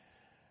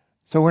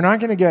So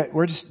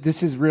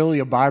this is really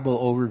a Bible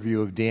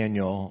overview of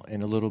Daniel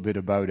and a little bit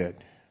about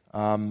it.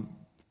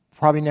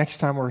 Probably next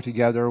time we're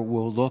together,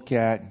 we'll look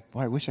at,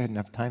 I wish I had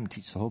enough time to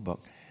teach the whole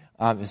book.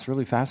 It's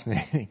really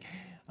fascinating.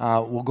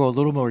 We'll go a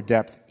little more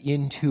depth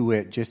into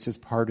it just as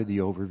part of the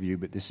overview,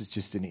 but this is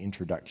just an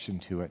introduction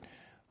to it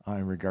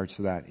in regards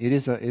to that. It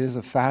is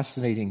a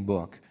fascinating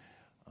book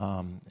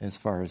as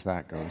far as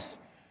that goes.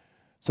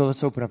 So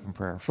let's open up in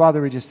prayer.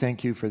 Father, we just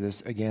thank you for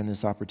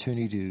this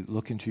opportunity to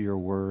look into your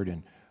word.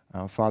 And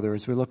Father,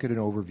 as we look at an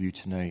overview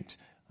tonight,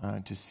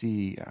 to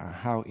see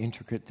how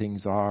intricate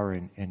things are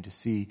and to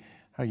see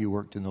how you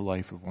worked in the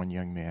life of one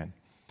young man.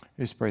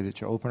 I just pray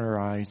that you'll open our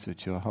eyes,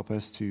 that you'll help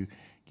us to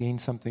gain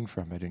something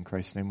from it. In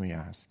Christ's name we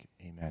ask.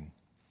 Amen.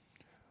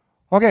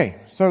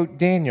 Okay, so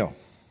Daniel.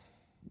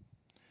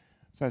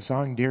 Is that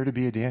song, Dare to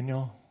be a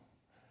Daniel?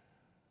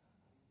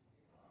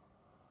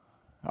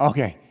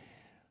 Okay.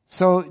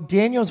 So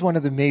Daniel is one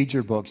of the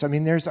major books. I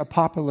mean, there's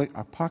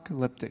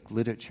apocalyptic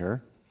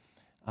literature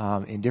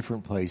in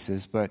different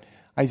places, but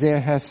Isaiah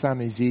has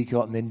some,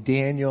 Ezekiel, and then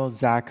Daniel,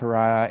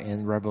 Zechariah,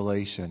 and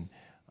Revelation.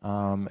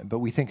 But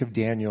we think of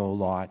Daniel a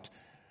lot.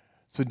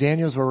 So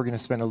Daniel is where we're going to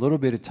spend a little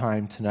bit of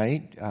time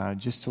tonight,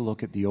 just to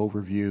look at the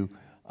overview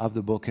of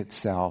the book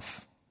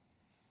itself.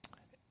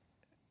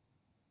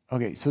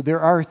 Okay, so there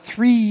are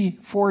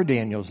 4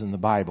 Daniels in the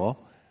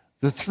Bible.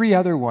 The 3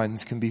 other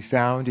ones can be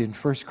found in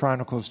 1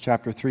 Chronicles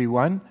chapter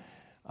 3:1.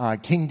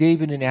 King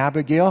David and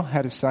Abigail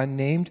had a son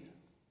named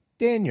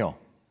Daniel.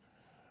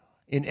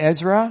 In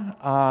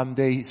Ezra,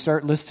 they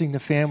start listing the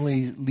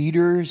family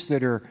leaders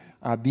that are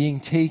being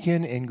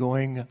taken and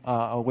going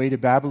away to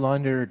Babylon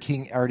under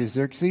King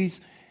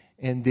Artaxerxes.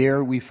 And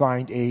there we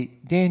find a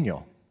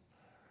Daniel.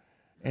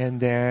 And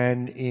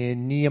then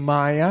in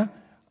Nehemiah,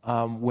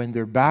 when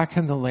they're back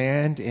in the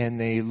land and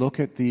they look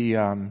at the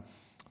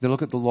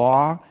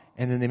law,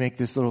 and then they make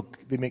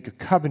a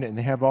covenant, and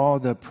they have all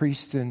the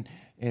priests and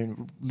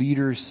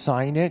leaders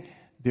sign it.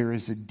 There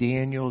is a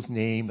Daniel's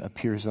name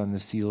appears on the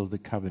seal of the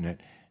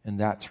covenant, and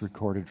that's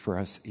recorded for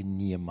us in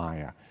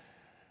Nehemiah.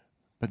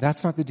 But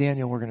that's not the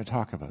Daniel we're going to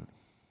talk about.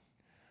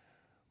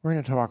 We're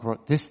going to talk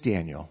about this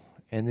Daniel,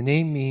 and the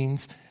name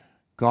means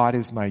God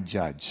is my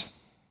judge.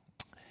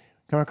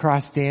 Come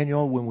across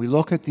Daniel. When we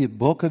look at the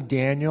book of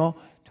Daniel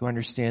to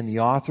understand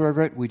the author of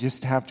it, we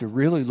just have to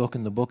really look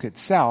in the book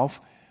itself.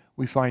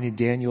 We find in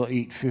Daniel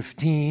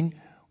 8:15,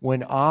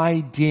 when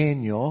I,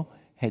 Daniel,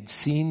 had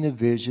seen the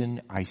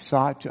vision, I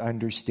sought to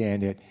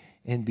understand it,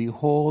 and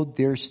behold,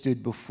 there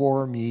stood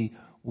before me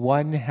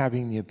one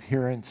having the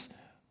appearance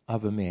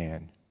of a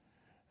man.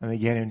 And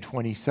again in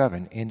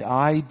 27, and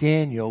I,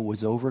 Daniel,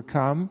 was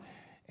overcome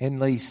and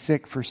lay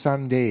sick for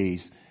some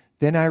days.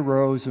 Then I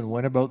rose and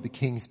went about the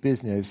king's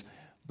business,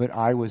 but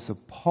I was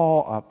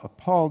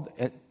appalled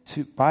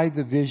by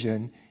the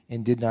vision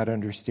and did not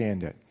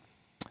understand it.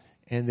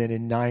 And then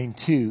in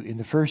 9:2, in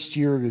the first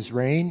year of his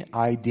reign,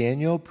 I,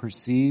 Daniel,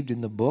 perceived in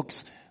the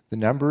books the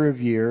number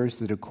of years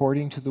that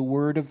according to the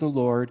word of the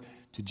Lord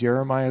to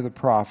Jeremiah the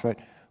prophet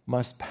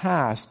must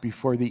pass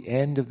before the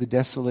end of the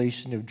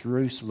desolation of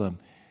Jerusalem,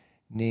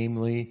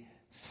 namely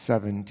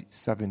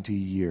 70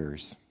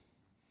 years.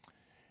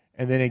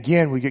 And then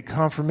again, we get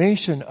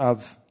confirmation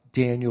of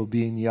Daniel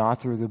being the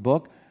author of the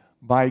book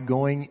by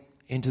going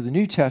into the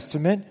New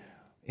Testament.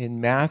 In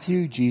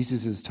Matthew,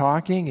 Jesus is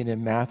talking, and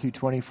in Matthew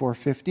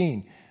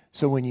 24:15.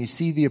 So when you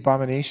see the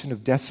abomination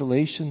of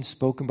desolation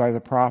spoken by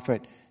the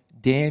prophet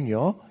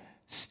Daniel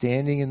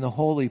standing in the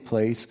holy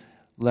place,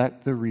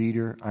 let the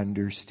reader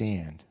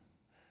understand.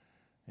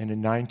 And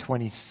in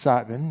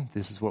 9:27,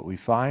 this is what we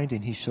find,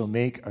 and he shall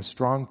make a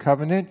strong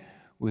covenant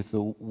with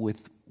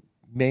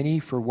many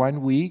for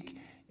 1 week,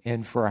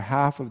 and for a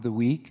half of the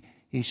week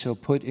he shall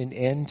put an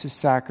end to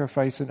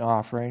sacrifice and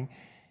offering,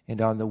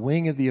 and on the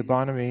wing of the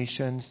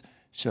abominations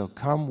shall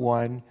come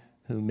one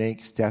who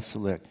makes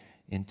desolate,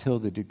 until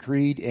the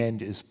decreed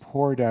end is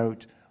poured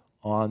out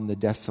on the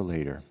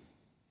desolator.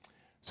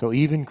 So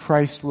even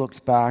Christ looks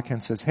back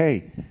and says,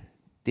 hey,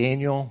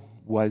 Daniel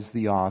was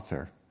the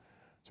author.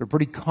 So we're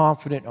pretty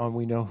confident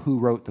we know who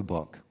wrote the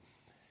book.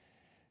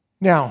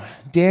 Now,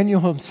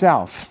 Daniel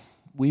himself,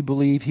 we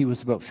believe he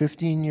was about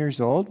 15 years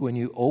old when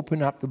you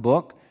open up the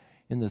book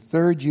in the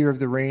 3rd year of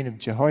the reign of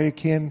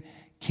Jehoiakim,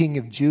 king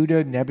of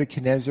Judah.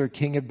 Nebuchadnezzar,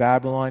 king of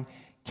Babylon,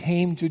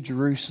 came to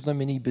Jerusalem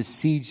and he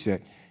besieged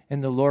it.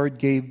 And the Lord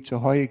gave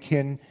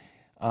Jehoiakim,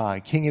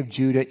 king of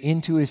Judah,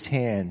 into his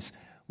hands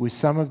with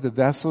some of the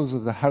vessels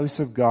of the house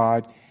of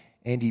God,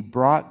 and he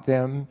brought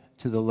them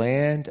to the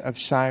land of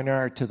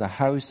Shinar, to the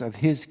house of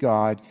his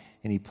God,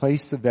 and he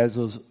placed the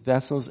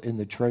vessels in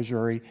the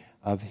treasury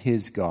of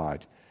his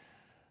God.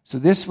 So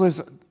this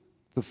was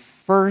the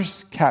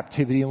first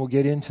captivity, and we'll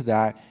get into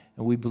that,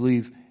 and we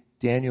believe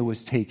Daniel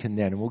was taken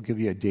then, and we'll give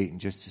you a date in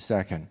just a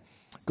second.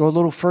 Go a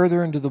little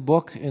further into the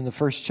book in the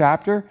 1st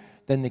chapter.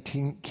 Then the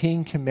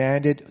king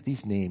commanded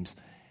these names.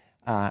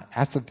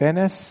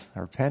 Asaphanes,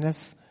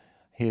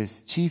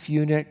 his chief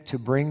eunuch, to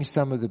bring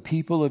some of the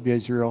people of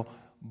Israel,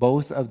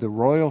 both of the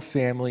royal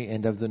family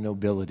and of the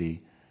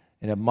nobility.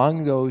 And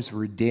among those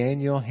were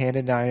Daniel,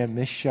 Hananiah,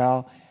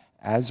 Mishael,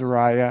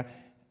 Azariah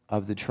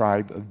of the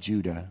tribe of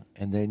Judah.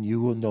 And then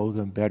you will know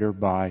them better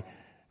by,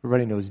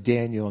 everybody knows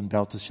Daniel and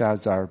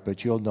Belteshazzar,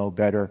 but you'll know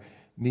better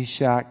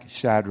Meshach,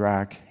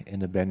 Shadrach,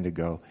 and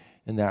Abednego.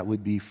 And that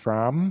would be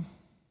from,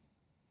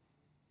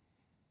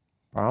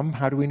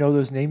 how do we know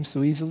those names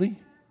so easily?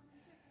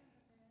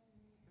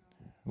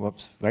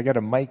 Whoops, I got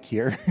a mic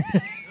here.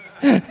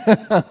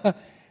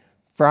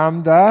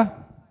 From the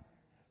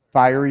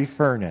fiery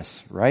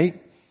furnace,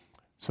 right?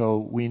 So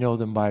we know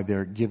them by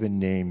their given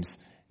names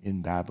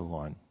in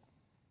Babylon.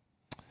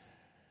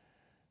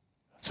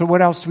 So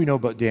what else do we know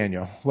about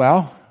Daniel?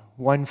 Well,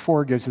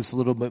 1:4 gives us a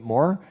little bit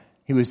more.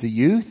 He was a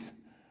youth.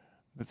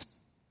 That's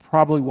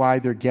probably why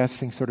they're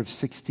guessing sort of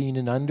 16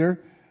 and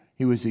under.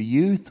 He was a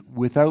youth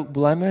without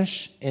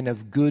blemish and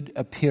of good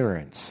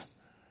appearance.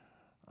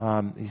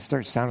 He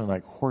starts sounding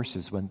like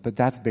horses, but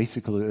that's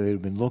basically what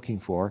they've been looking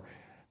for.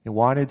 They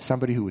wanted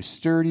somebody who was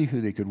sturdy,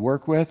 who they could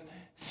work with,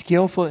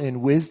 skillful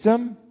in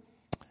wisdom,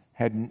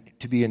 had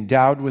to be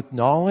endowed with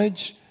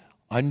knowledge,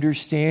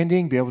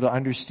 understanding, be able to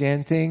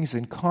understand things,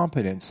 and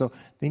competent. So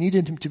they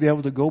needed him to be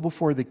able to go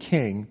before the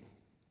king,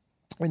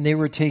 and they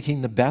were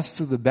taking the best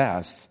of the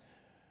best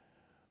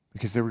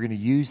because they were going to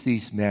use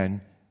these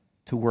men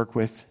to work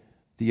with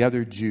the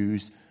other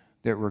Jews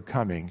that were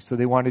coming. So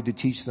they wanted to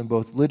teach them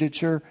both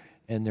literature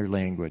and their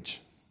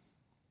language.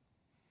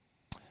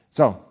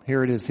 So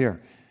here it is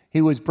here.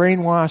 He was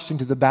brainwashed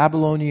into the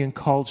Babylonian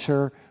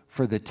culture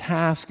for the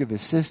task of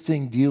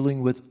assisting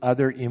dealing with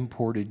other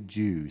imported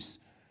Jews.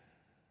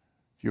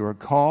 If you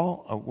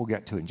recall, we'll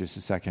get to it in just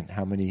a second,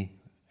 how many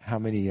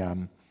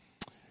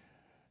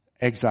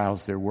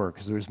exiles there were,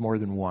 because there was more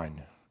than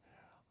one.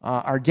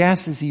 Our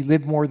guess is he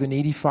lived more than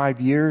 85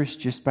 years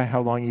just by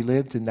how long he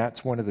lived, and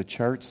that's one of the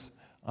charts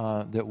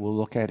that we'll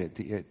look at it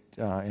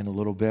in a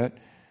little bit.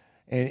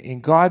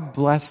 And God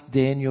blessed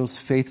Daniel's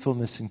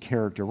faithfulness and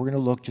character. We're going to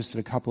look just at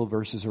a couple of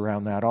verses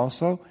around that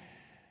also.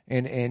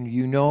 And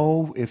you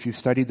know, if you've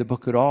studied the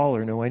book at all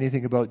or know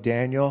anything about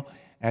Daniel,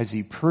 as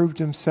he proved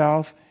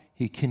himself,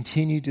 he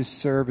continued to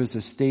serve as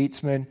a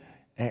statesman.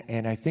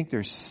 And I think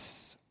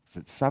there's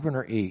 7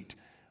 or 8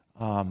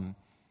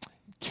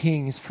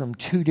 kings from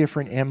 2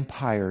 different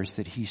empires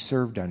that he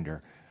served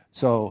under.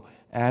 So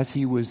as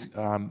he was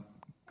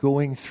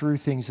going through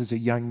things as a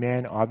young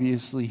man,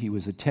 obviously he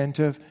was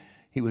attentive.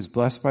 He was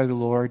blessed by the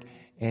Lord,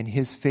 and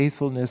his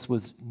faithfulness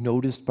was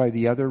noticed by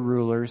the other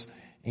rulers,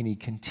 and he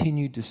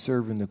continued to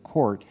serve in the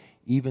court,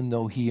 even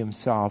though he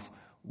himself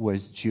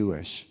was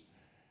Jewish.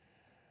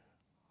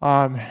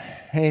 And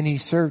he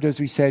served, as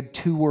we said,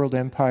 2 world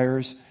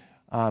empires,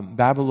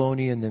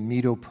 Babylonian and the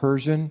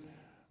Medo-Persian,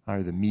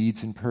 or the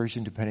Medes and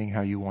Persian, depending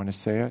how you want to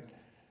say it.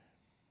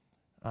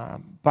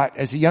 But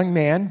as a young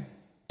man,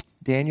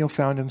 Daniel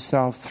found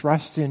himself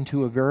thrust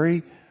into a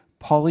very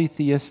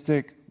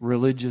polytheistic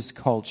religious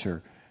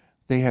culture.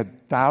 They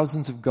had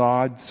thousands of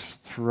gods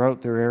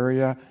throughout their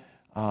area,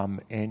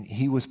 and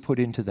he was put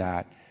into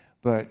that.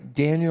 But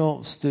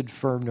Daniel stood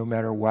firm no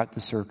matter what the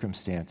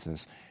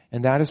circumstances.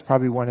 And that is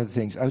probably one of the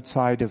things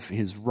outside of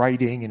his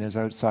writing and as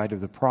outside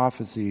of the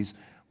prophecies.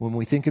 When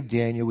we think of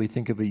Daniel, we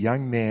think of a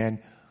young man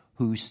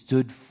who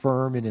stood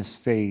firm in his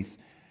faith,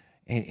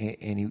 and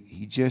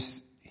he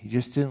just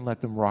didn't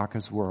let them rock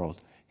his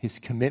world. His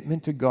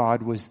commitment to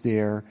God was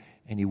there,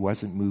 and he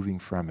wasn't moving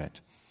from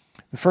it.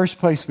 The first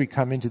place we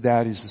come into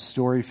that is the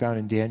story found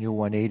in Daniel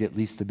 1:8, at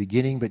least the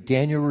beginning. But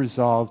Daniel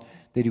resolved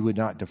that he would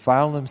not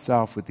defile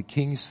himself with the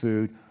king's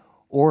food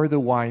or the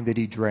wine that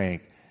he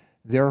drank.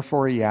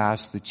 Therefore he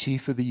asked the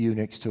chief of the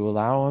eunuchs to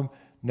allow him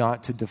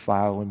not to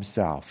defile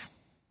himself.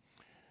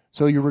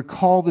 So you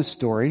recall the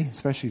story,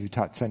 especially if you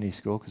taught Sunday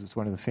school, because it's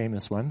one of the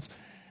famous ones.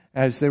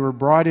 As they were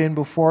brought in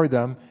before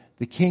them,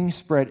 the king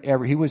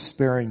he was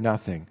sparing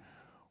nothing.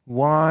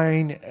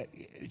 Wine,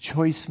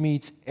 choice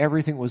meats,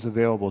 everything was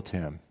available to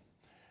him.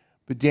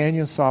 But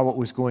Daniel saw what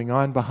was going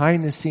on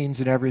behind the scenes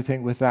and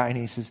everything with that, and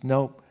he says,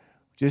 nope,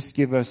 just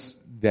give us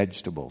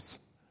vegetables.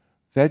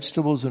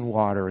 Vegetables and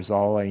water is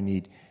all I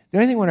need. The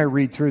only thing when I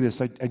read through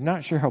this, I'm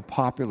not sure how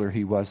popular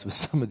he was with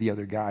some of the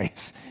other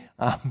guys,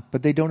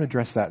 but they don't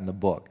address that in the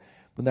book.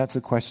 But that's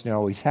a question I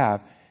always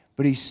have.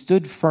 But he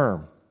stood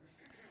firm.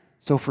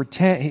 So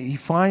he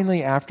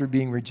finally, after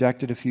being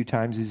rejected a few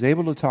times, he was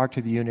able to talk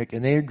to the eunuch,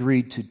 and they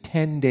agreed to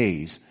 10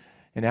 days.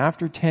 And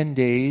after 10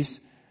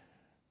 days,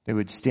 they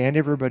would stand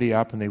everybody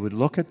up, and they would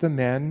look at the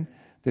men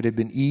that had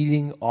been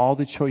eating all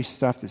the choice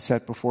stuff that's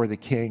set before the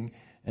king,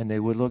 and they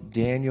would look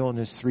Daniel and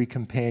his 3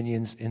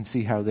 companions and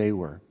see how they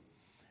were.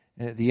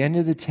 And at the end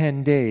of the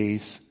 10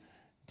 days,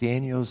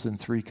 Daniel's and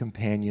 3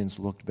 companions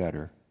looked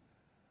better.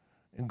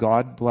 And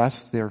God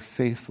blessed their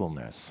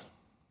faithfulness.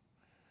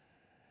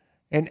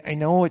 And I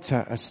know it's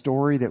a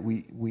story that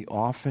we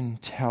often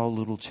tell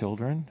little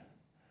children,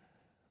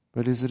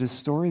 but is it a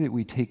story that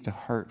we take to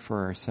heart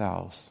for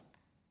ourselves?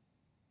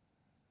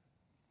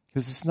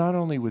 Because it's not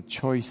only with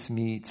choice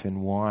meats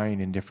and wine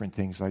and different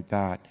things like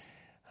that.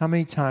 How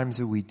many times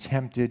are we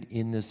tempted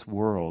in this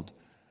world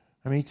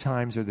How many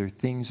times are there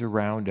things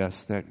around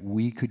us that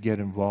we could get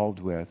involved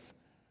with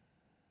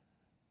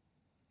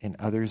and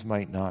others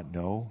might not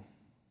know?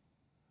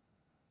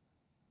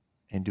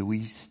 And do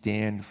we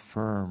stand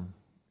firm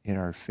in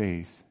our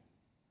faith?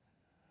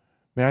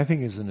 I mean, I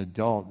think as an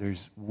adult,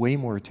 there's way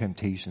more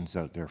temptations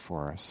out there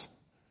for us.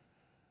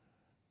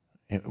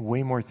 And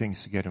way more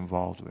things to get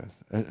involved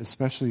with,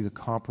 especially the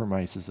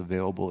compromises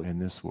available in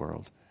this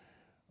world.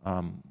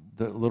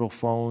 The little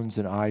phones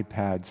and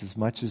iPads, as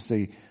much as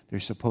they're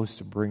supposed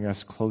to bring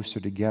us closer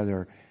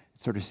together,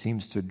 it sort of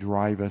seems to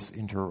drive us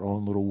into our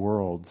own little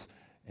worlds.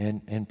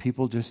 And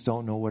people just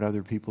don't know what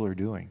other people are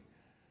doing.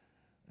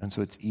 And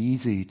so it's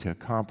easy to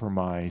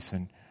compromise,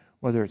 and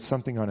whether it's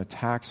something on a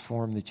tax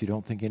form that you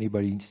don't think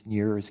anybody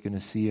near is going to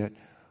see it,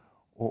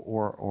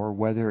 or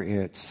whether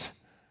it's,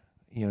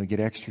 get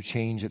extra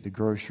change at the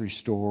grocery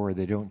store, or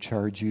they don't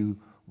charge you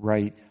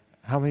right.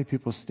 How many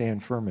people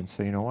stand firm and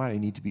say, you know what, I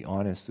need to be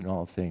honest in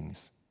all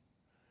things,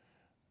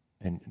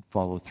 and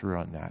follow through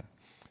on that?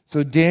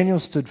 So Daniel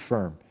stood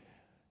firm.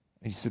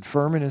 He stood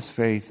firm in his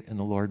faith, and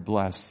the Lord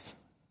blessed.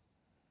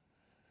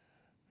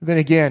 Then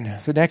again,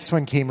 the next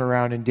one came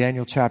around in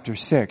Daniel chapter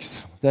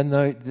 6.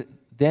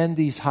 Then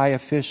these high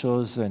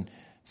officials and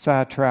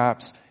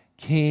satraps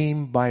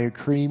came by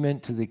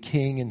agreement to the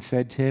king and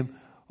said to him,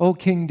 O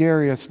King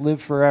Darius,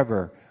 live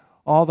forever.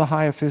 All the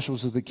high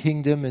officials of the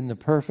kingdom and the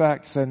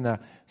prefects and the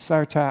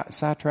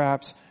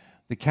satraps,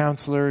 the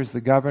counselors,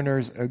 the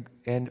governors,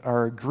 and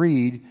are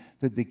agreed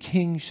that the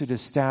king should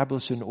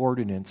establish an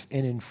ordinance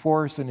and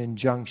enforce an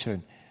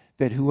injunction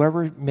that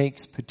whoever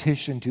makes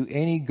petition to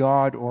any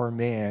god or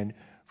man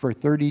for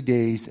 30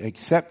 days,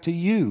 except to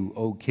you,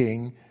 O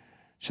king,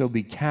 shall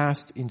be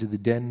cast into the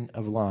den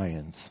of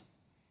lions.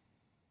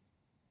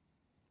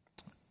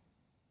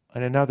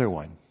 And another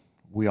one.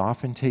 We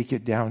often take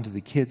it down to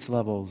the kids'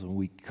 levels and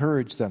we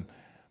encourage them,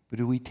 but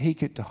do we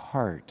take it to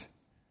heart?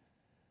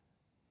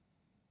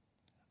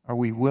 Are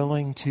we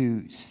willing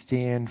to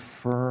stand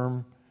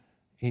firm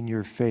in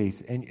your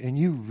faith? And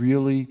you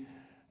really,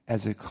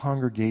 as a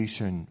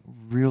congregation,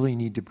 really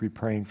need to be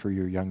praying for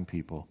your young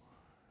people.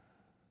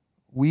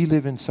 We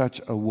live in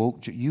such a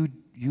woke...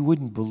 You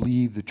wouldn't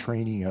believe the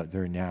training out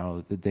there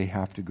now that they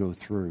have to go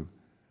through.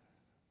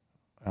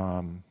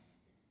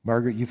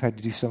 Margaret, you've had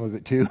to do some of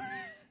it too.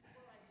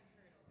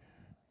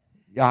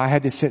 Yeah, I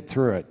had to sit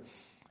through it.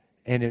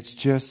 And it's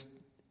just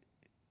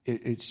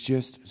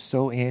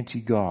so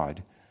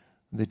anti-God.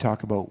 They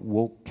talk about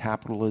woke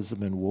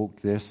capitalism and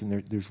woke this,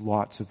 and there's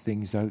lots of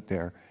things out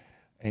there.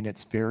 And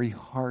it's very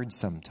hard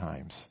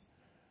sometimes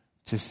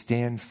to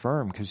stand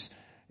firm, because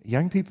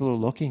young people are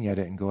looking at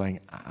it and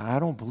going, I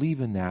don't believe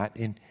in that.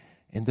 And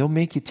they'll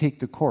make you take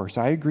the course.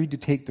 I agreed to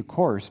take the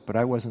course, but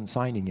I wasn't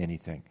signing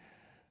anything.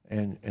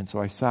 And so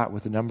I sat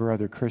with a number of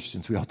other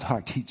Christians. We all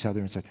talked to each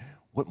other and said,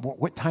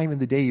 what time of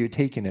the day are you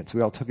taking it? So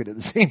we all took it at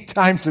the same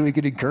time so we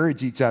could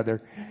encourage each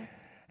other.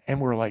 And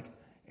we're like,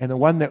 and the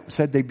one that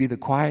said they'd be the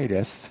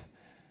quietest,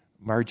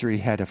 Marjorie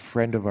had a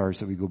friend of ours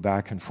that we go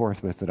back and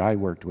forth with that I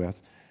worked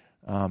with,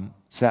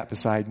 sat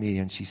beside me,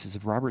 and she says,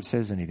 if Robert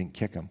says anything,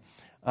 kick him.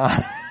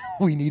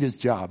 We need his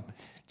job.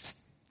 Just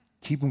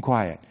keep him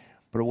quiet.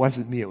 But it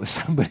wasn't me. It was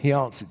somebody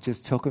else that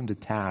just took him to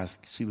task.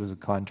 She was a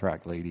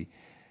contract lady.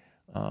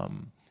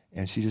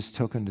 And she just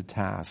took him to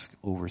task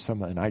over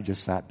some, and I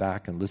just sat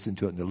back and listened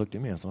to it, and they looked at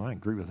me and I said, I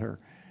agree with her.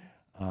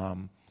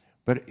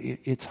 But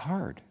it's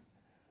hard,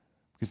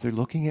 because they're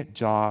looking at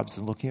jobs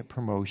and looking at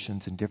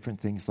promotions and different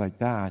things like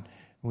that.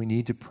 We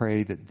need to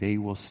pray that they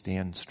will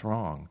stand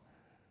strong.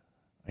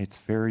 It's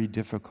very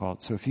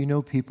difficult. So if you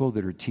know people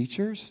that are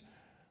teachers,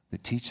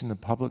 that teach in the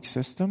public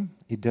system,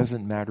 it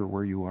doesn't matter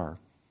where you are.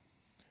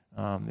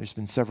 There's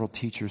been several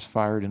teachers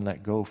fired and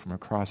let go from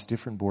across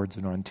different boards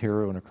in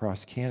Ontario and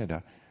across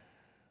Canada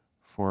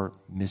for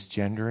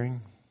misgendering,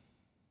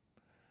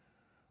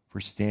 for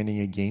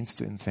standing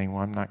against it and saying,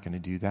 well, I'm not going to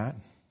do that.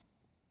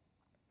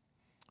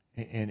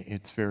 And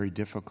it's very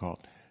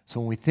difficult.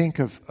 So when we think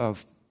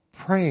of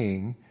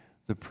praying,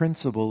 the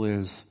principle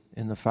is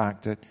in the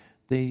fact that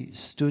they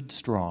stood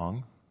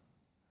strong.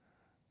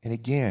 And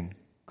again,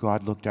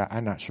 God looked at,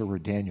 I'm not sure where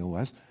Daniel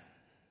was.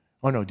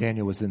 Oh no,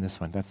 Daniel was in this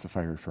one. That's the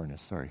fiery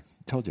furnace. Sorry.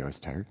 I told you I was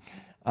tired.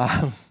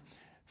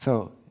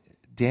 So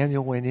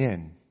Daniel went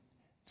in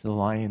to the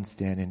lion's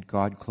den, and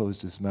God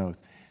closed his mouth.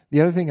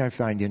 The other thing I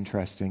find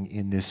interesting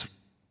in this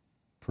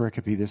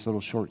pericope, this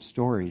little short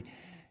story,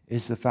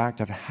 is the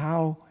fact of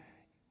how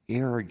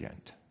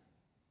arrogant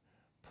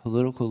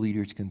political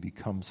leaders can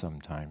become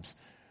sometimes.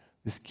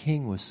 This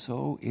king was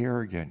so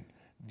arrogant,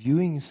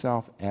 viewing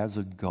himself as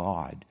a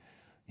god.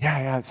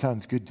 Yeah, it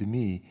sounds good to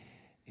me.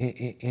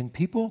 And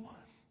people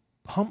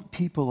pump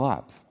people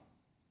up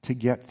to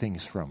get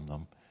things from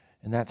them.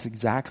 And that's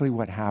exactly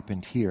what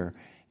happened here.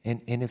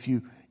 And if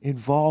you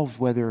involve,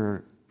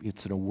 whether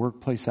it's in a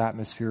workplace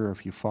atmosphere or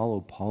if you follow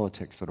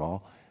politics at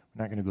all,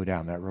 I'm not going to go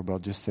down that road, but I'll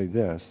just say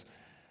this,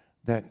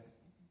 that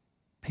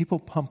people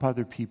pump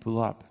other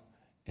people up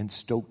and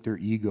stoke their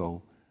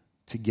ego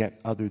to get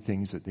other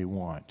things that they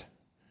want.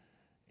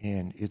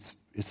 And it's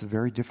a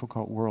very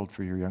difficult world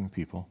for your young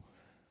people.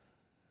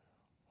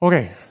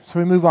 Okay, so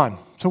we move on.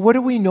 So what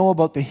do we know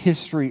about the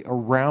history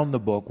around the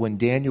book when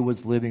Daniel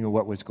was living or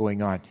what was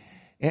going on?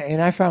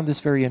 And I found this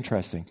very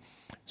interesting.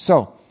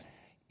 So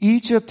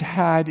Egypt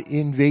had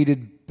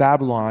invaded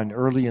Babylon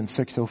early in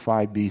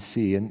 605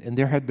 BC, and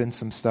there had been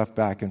some stuff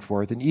back and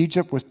forth. And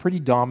Egypt was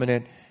pretty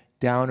dominant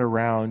down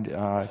around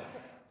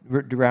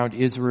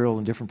Israel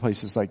and different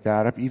places like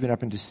that, even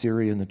up into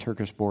Syria and the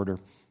Turkish border.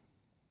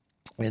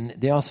 And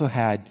they also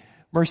had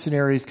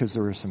mercenaries because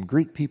there were some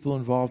Greek people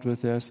involved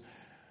with this.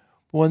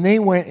 When they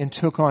went and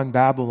took on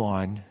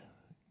Babylon,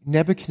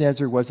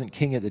 Nebuchadnezzar wasn't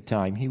king at the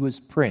time. He was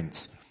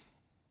prince.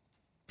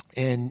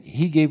 And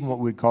he gave them what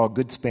we'd call a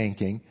good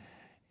spanking,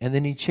 and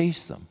then he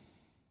chased them.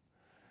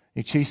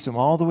 He chased them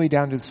all the way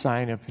down to the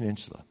Sinai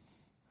Peninsula.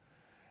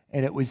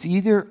 And it was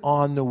either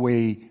on the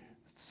way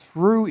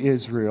through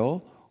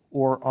Israel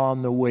or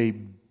on the way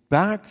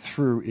back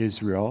through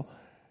Israel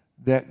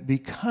that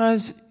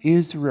because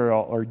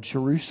Israel or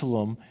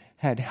Jerusalem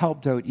had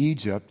helped out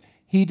Egypt,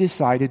 he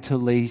decided to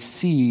lay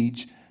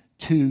siege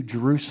to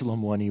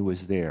Jerusalem when he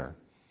was there.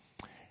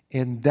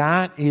 And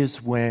that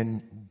is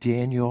when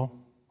Daniel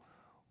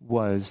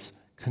was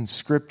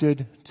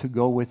conscripted to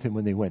go with him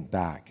when they went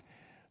back.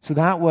 So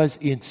that was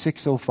in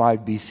 605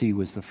 BC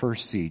was the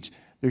first siege.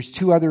 There's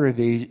two other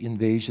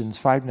invasions,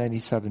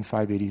 597,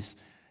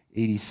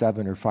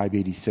 587, or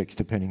 586,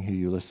 depending who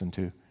you listen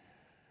to.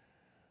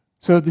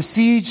 So the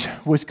siege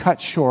was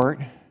cut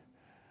short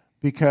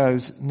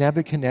because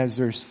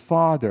Nebuchadnezzar's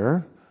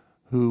father,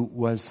 who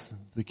was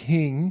the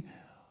king,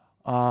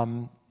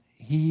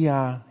 he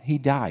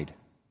died.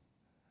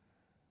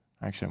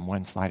 Actually, I'm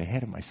one slide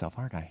ahead of myself,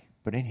 aren't I?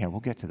 But anyhow, we'll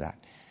get to that.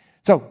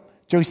 So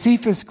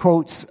Josephus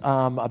quotes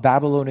a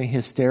Babylonian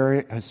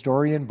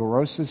historian,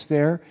 Berosus,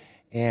 there,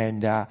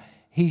 and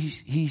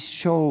he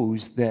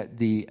shows that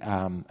the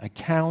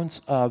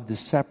accounts of the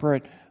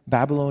separate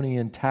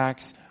Babylonian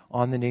attacks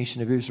on the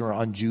nation of Israel,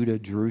 on Judah,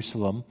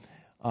 Jerusalem,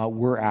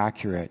 were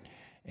accurate.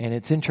 And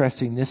it's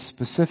interesting, this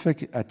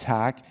specific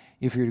attack,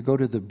 if you were to go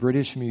to the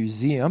British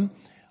Museum,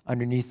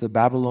 underneath the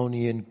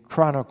Babylonian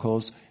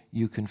Chronicles,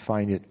 you can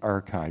find it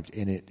archived.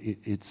 And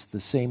it's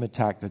the same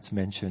attack that's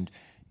mentioned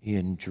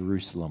in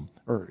Jerusalem,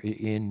 or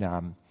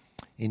in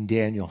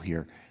Daniel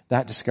here.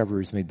 That discovery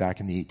was made back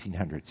in the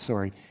 1800s.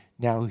 Sorry,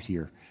 now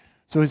here.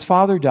 So his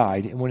father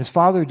died, and when his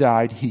father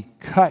died, he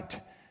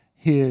cut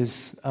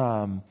his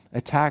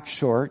attack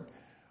short,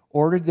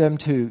 ordered them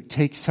to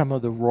take some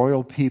of the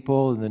royal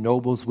people and the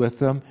nobles with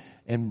them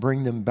and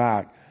bring them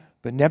back.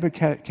 But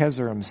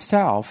Nebuchadnezzar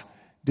himself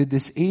did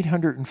this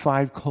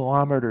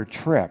 805-kilometer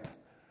trip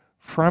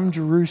from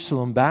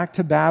Jerusalem back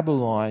to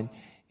Babylon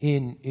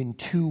in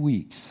 2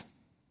 weeks,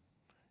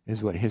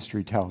 is what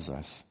history tells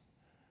us.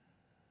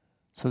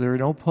 So there were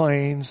no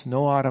planes,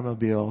 no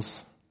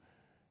automobiles.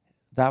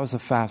 That was a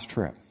fast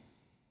trip.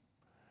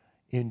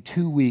 In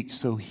 2 weeks,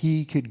 so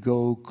he could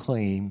go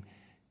claim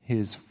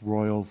his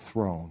royal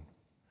throne.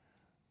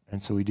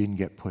 And so he didn't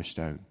get pushed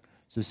out.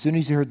 So as soon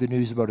as he heard the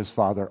news about his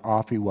father,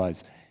 off he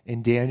was.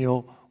 And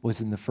Daniel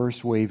was in the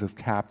first wave of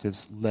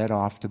captives led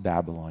off to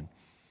Babylon.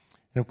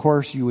 And of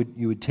course, you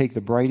would take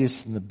the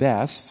brightest and the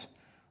best,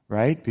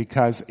 right?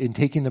 Because in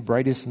taking the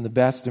brightest and the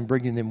best and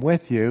bringing them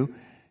with you,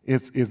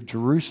 if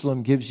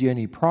Jerusalem gives you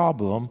any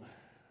problem,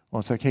 well,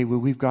 it's like, hey, well,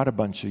 we've got a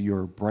bunch of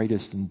your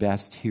brightest and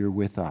best here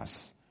with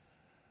us.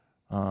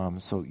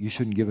 So you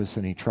shouldn't give us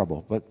any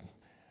trouble. But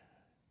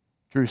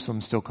Jerusalem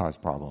still caused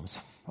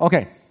problems.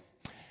 Okay,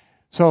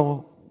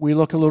 so we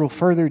look a little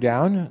further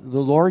down. The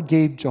Lord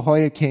gave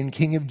Jehoiakim,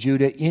 king of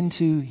Judah,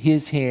 into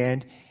his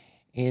hand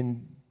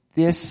in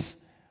this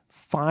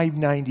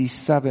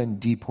 597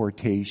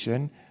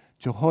 deportation.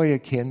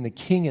 Jehoiakim, the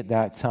king at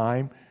that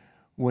time,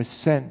 was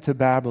sent to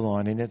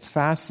Babylon. And it's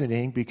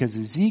fascinating because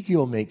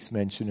Ezekiel makes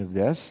mention of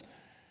this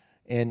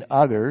and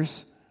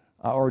others.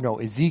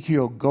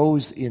 Ezekiel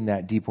goes in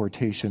that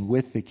deportation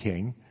with the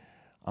king.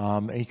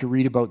 And you can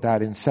read about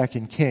that in 2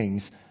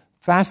 Kings.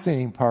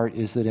 Fascinating part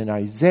is that in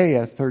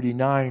Isaiah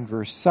 39,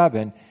 verse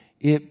 7,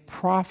 it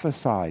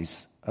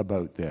prophesies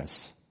about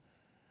this.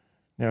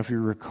 Now, if you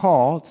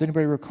recall, does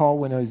anybody recall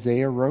when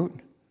Isaiah wrote?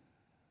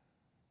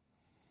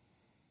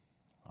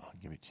 I'll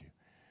give it to you.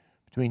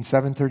 Between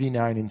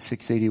 739 and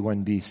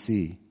 681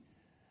 BC.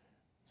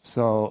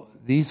 So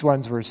these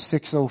ones were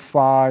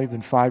 605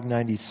 and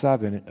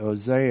 597. And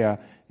Hosea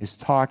is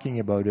talking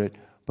about it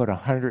about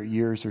 100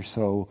 years or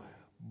so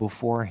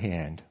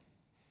beforehand.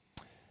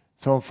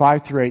 So in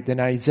 5-8, then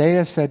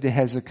Isaiah said to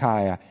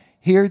Hezekiah,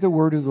 hear the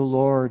word of the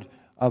Lord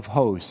of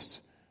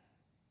hosts.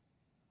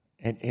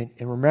 And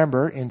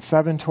remember, in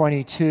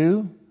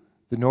 722,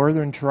 the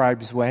northern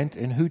tribes went,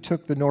 and who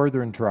took the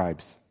northern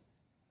tribes?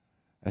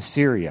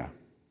 Assyria.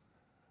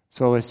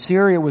 So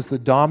Assyria was the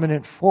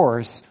dominant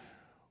force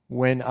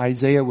when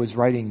Isaiah was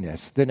writing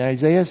this. Then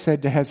Isaiah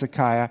said to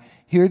Hezekiah,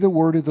 hear the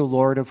word of the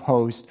Lord of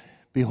hosts.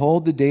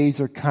 Behold, the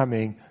days are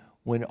coming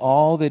when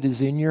all that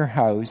is in your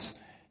house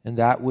and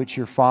that which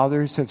your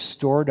fathers have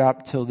stored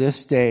up till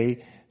this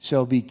day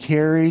shall be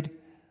carried,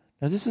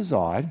 now this is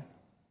odd,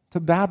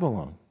 to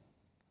Babylon.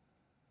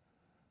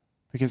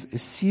 because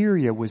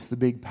Assyria was the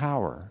big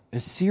power.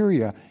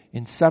 Assyria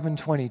in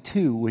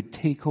 722 would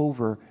take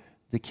over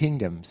the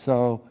kingdom.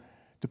 So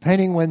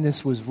depending when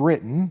this was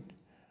written,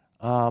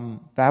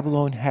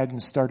 Babylon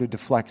hadn't started to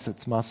flex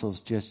its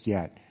muscles just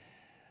yet.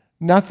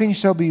 Nothing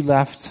shall be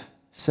left,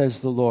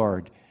 says the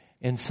Lord,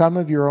 and some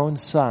of your own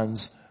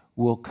sons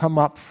will come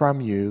up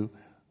from you,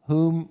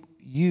 whom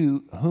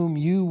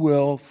you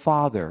will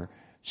father,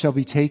 shall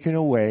be taken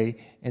away,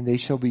 and they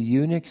shall be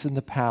eunuchs in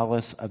the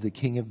palace of the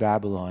king of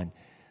Babylon.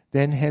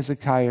 Then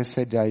Hezekiah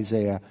said to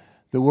Isaiah,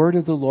 the word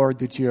of the Lord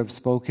that you have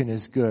spoken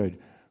is good,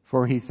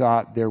 for he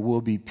thought there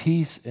will be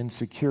peace and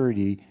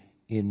security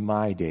in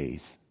my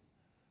days.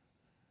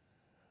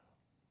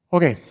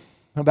 Okay,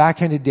 now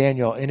back into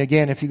Daniel. And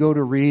again, if you go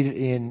to read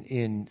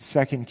in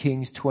 2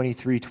 Kings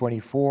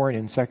 23:24 and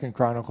in 2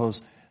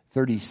 Chronicles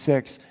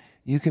 36,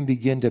 you can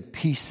begin to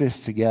piece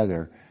this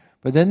together.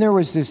 But then there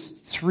was this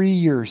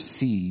 3-year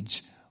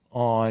siege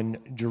on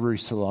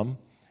Jerusalem.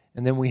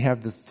 And then we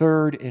have the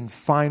third and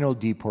final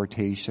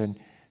deportation.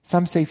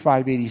 Some say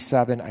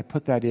 587. I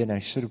put that in. I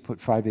should have put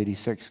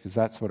 586 because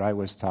that's what I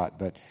was taught.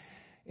 But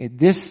at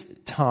this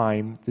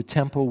time, the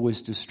temple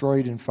was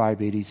destroyed in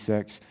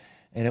 586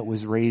 and it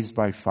was razed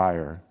by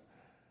fire.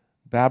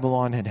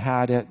 Babylon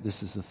had it.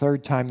 This is the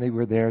third time they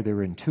were there. They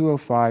were in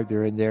 205.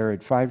 They're in there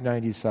at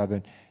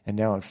 597. And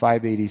now at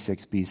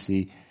 586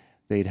 BC,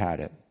 they'd had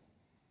it.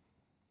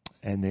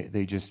 And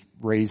they just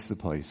razed the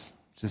place.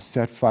 Just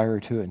set fire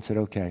to it and said,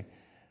 okay.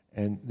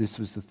 And this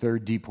was the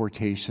third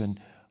deportation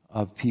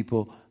of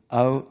people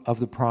out of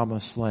the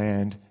promised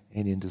land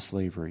and into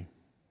slavery.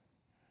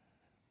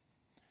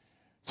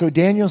 So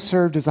Daniel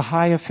served as a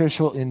high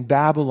official in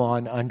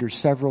Babylon under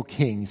several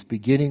kings,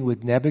 beginning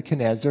with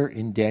Nebuchadnezzar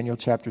in Daniel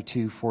chapter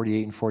 2,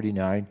 48 and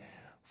 49,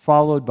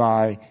 followed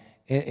by,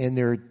 and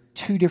there are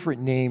two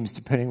different names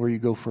depending where you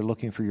go for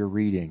looking for your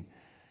reading.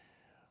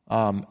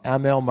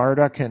 Amel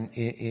Marduk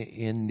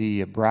in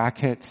the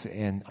brackets,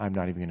 and I'm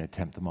not even going to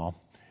attempt them all.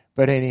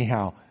 But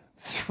anyhow,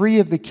 3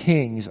 of the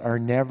kings are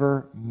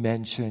never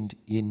mentioned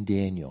in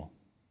Daniel.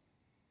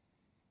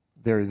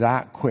 They're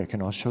that quick,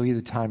 and I'll show you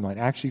the timeline.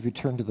 Actually, if you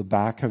turn to the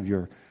back of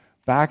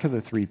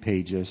the 3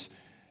 pages,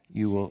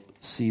 you will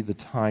see the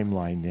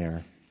timeline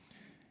there.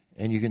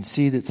 And you can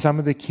see that some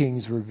of the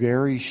kings were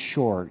very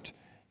short,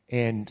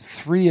 and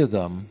 3 of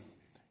them,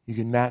 you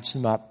can match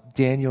them up.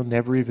 Daniel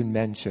never even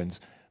mentions,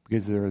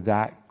 because they're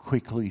that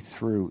quickly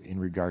through in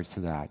regards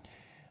to that.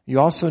 You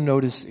also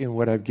notice in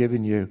what I've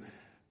given you,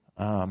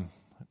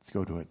 let's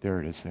go to it. There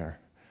it is there.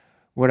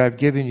 What I've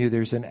given you,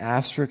 there's an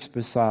asterisk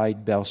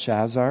beside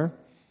Belshazzar.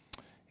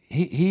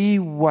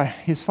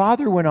 His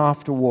father went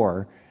off to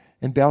war,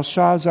 and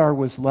Belshazzar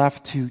was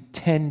left to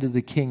tend to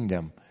the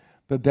kingdom.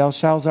 But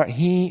Belshazzar,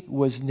 he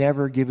was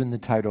never given the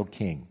title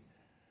king.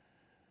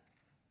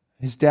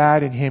 His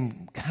dad and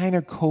him kind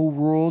of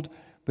co-ruled,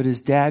 but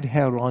his dad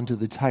held on to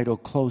the title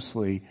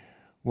closely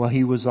while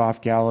he was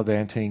off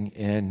gallivanting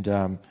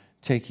and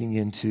taking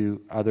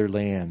into other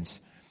lands.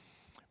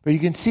 But you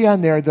can see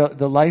on there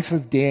the life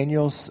of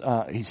Daniel.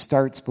 He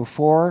starts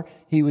before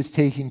he was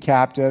taken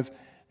captive,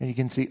 and you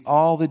can see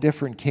all the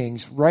different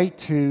kings right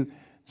to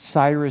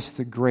Cyrus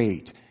the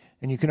Great.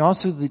 And you can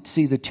also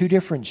see the 2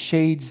 different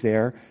shades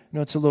there. I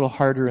know it's a little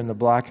harder in the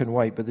black and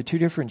white, but the 2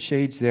 different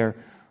shades there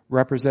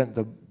represent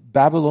the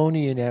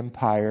Babylonian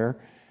Empire,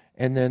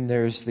 and then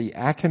there's the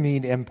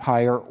Achaemenid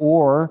Empire,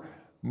 or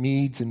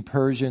Medes and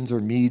Persians,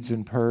 or Medes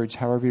and Persia,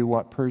 however you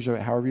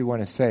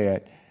want to say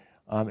it.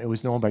 It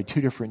was known by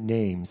 2 different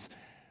names.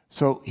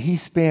 So he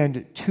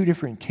spanned 2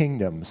 different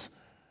kingdoms,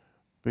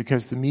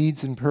 because the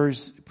Medes and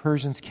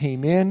Persians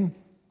came in,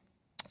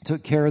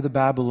 took care of the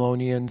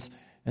Babylonians,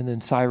 and then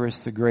Cyrus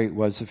the Great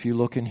was, if you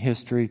look in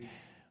history,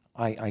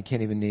 I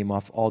can't even name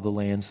off all the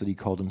lands that he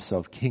called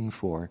himself king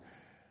for.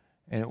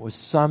 And it was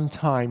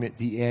sometime at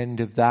the end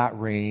of that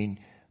reign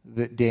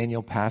that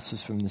Daniel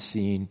passes from the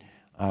scene.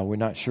 We're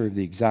not sure of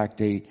the exact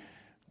date.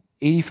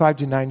 85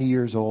 to 90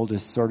 years old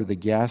is sort of the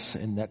guess,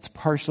 and that's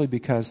partially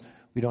because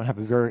we don't have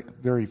a very,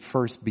 very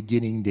first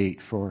beginning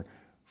date for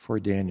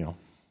Daniel.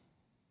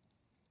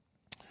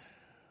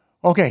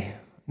 Okay,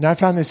 now I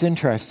found this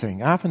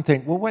interesting. I often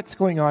think, well, what's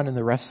going on in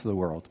the rest of the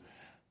world?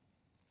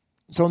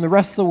 So in the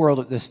rest of the world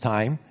at this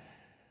time,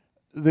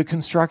 the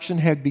construction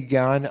had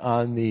begun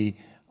on the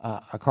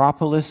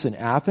Acropolis in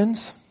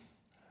Athens.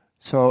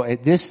 So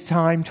at this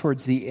time,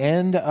 towards the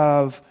end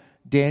of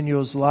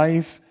Daniel's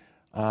life,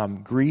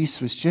 Greece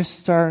was just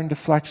starting to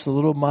flex a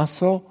little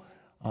muscle.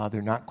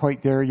 They're not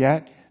quite there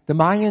yet. The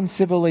Mayan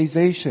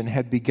civilization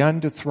had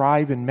begun to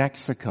thrive in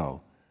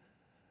Mexico.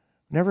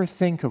 Never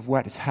think of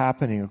what is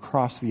happening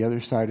across the other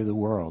side of the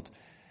world.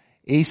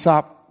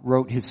 Aesop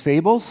wrote his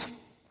fables.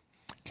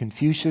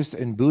 Confucius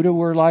and Buddha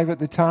were alive at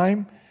the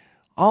time.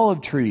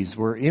 Olive trees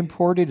were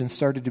imported and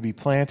started to be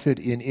planted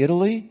in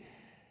Italy.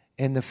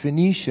 And the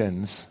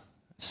Phoenicians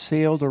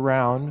sailed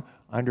around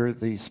under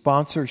the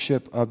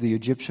sponsorship of the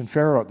Egyptian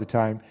pharaoh at the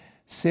time,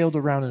 sailed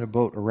around in a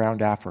boat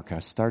around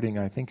Africa, starting,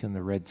 I think, in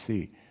the Red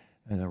Sea,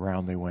 and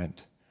around they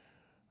went.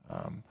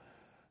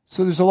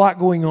 So there's a lot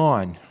going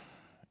on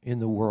in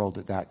the world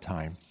at that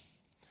time.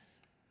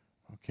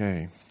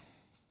 Okay.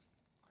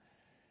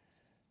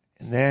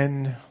 And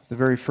then the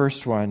very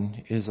first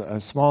one is a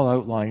small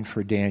outline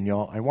for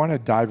Daniel. I want to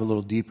dive a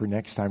little deeper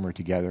next time we're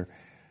together.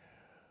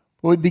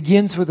 Well, it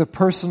begins with a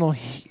personal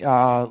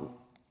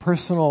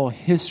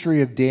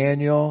history of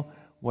Daniel,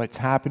 what's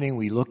happening.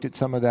 We looked at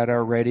some of that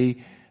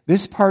already.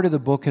 This part of the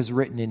book is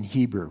written in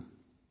Hebrew.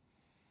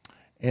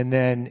 And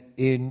then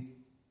in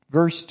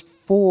verse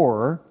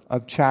 4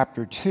 of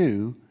chapter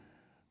 2,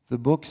 the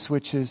book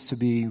switches to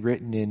be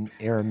written in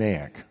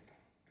Aramaic.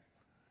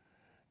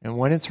 And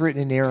when it's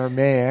written in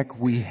Aramaic,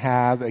 we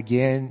have,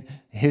 again,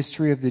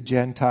 history of the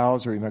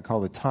Gentiles, or you might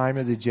call the time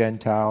of the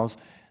Gentiles.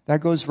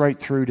 That goes right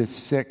through to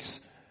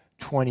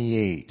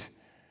 628.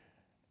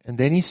 And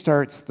then he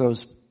starts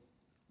those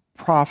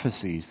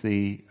prophecies,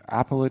 the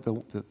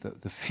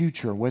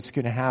future, what's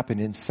going to happen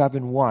in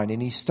 7:1.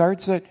 And he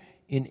starts it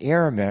in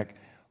Aramaic,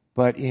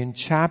 but in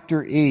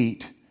chapter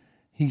 8,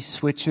 he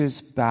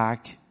switches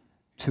back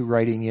to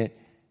writing it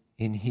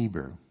in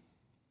Hebrew.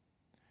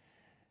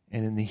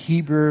 And in the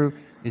Hebrew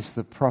is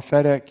the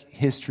prophetic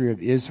history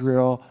of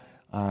Israel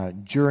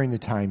during the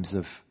times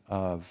of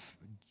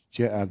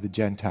the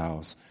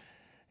Gentiles.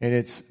 And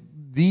it's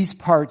these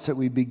parts that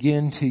we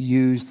begin to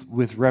use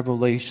with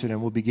Revelation,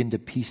 and we'll begin to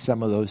piece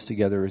some of those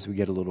together as we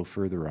get a little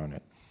further on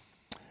it.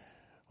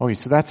 Okay,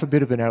 so that's a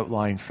bit of an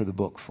outline for the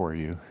book for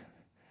you.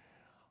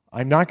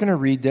 I'm not going to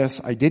read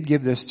this. I did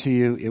give this to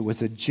you. It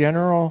was a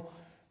general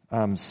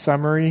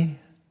summary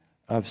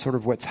of sort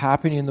of what's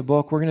happening in the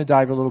book. We're going to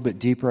dive a little bit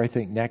deeper, I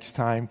think, next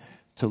time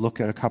to look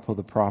at a couple of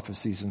the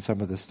prophecies and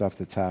some of the stuff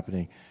that's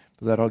happening.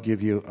 But that'll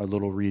give you a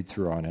little read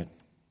through on it.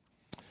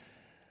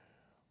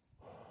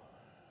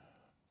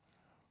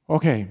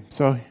 Okay,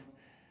 so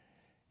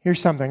here's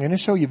something. I'm going to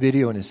show you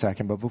video in a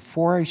second, but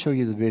before I show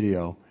you the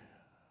video,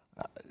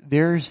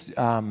 there's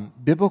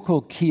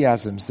biblical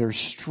chiasms. There's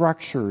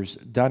structures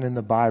done in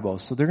the Bible.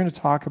 So they're going to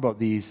talk about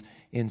these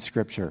in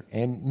Scripture.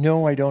 And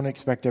no, I don't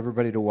expect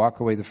everybody to walk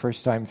away the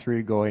first time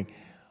through going,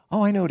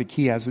 oh, I know what a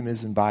chiasm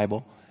is in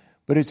Bible.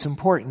 But it's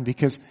important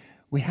because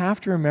we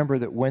have to remember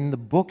that when the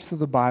books of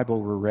the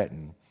Bible were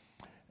written,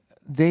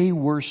 they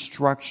were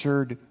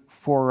structured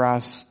for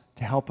us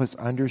to help us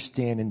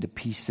understand and to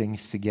piece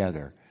things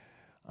together.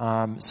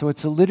 So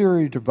it's a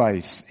literary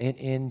device,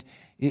 and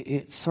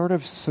it's sort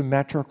of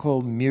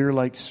symmetrical,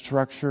 mirror-like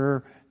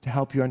structure to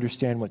help you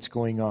understand what's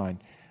going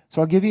on.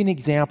 So I'll give you an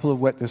example of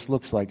what this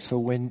looks like. So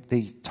when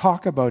they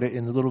talk about it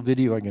in the little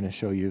video I'm going to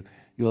show you,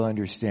 you'll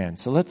understand.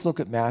 So let's look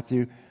at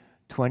Matthew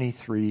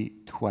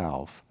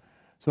 23:12.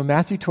 So in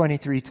Matthew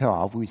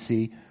 23:12, we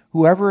see,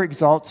 whoever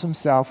exalts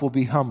himself will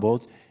be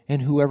humbled,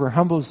 and whoever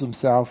humbles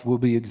himself will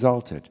be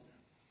exalted.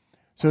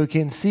 So you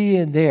can see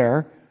in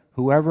there,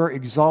 whoever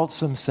exalts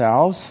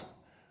themselves,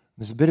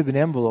 there's a bit of an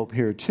envelope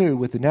here too,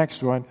 with the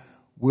next one,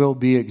 will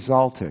be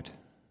exalted.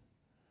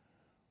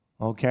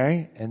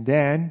 Okay? And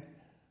then,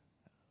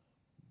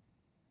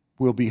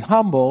 will be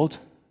humbled,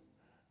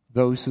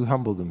 those who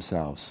humble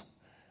themselves.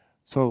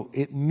 So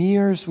it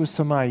mirrors with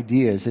some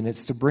ideas, and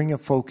it's to bring a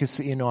focus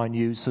in on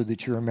you so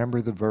that you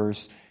remember the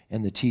verse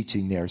and the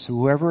teaching there. So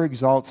whoever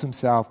exalts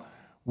himself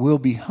will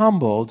be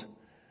humbled,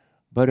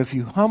 but if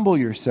you humble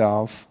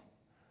yourself,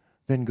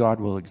 then God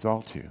will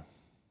exalt you. Do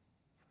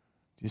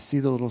you see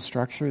the little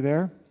structure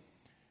there?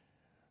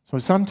 So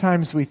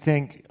sometimes we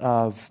think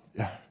of,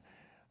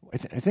 I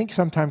think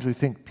sometimes we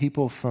think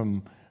people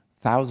from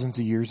thousands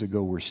of years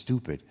ago were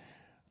stupid.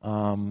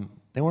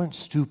 They weren't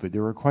stupid. They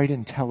were quite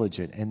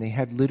intelligent, and they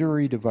had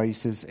literary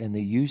devices, and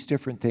they used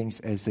different things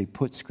as they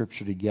put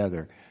Scripture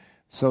together.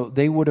 So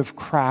they would have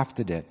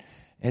crafted it,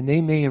 and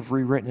they may have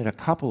rewritten it a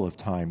couple of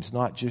times,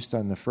 not just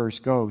on the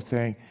first go,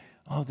 saying,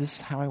 oh, this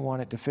is how I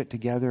want it to fit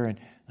together, and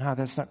no,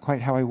 that's not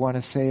quite how I want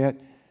to say it.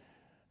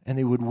 And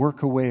they would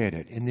work away at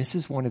it. And this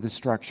is one of the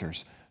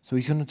structures. So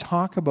he's going to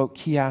talk about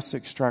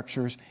chiastic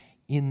structures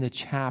in the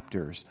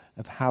chapters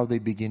of how they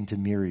begin to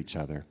mirror each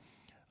other.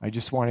 I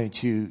just wanted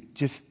to,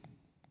 just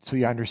so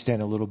you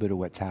understand a little bit of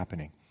what's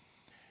happening.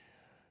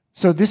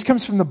 So this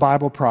comes from the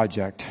Bible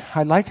Project.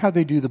 I like how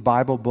they do the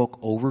Bible book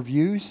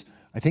overviews.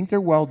 I think they're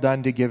well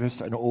done to give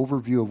us an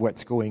overview of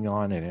what's going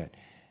on in it.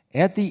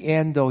 At the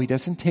end, though, he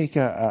doesn't take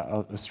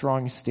a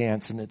strong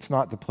stance, and it's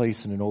not the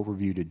place in an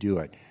overview to do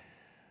it.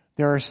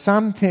 There are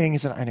some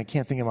things, and I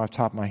can't think of them off the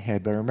top of my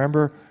head, but I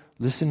remember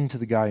listening to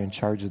the guy in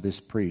charge of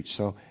this preach.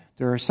 So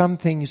there are some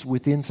things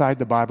inside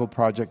the Bible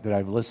Project that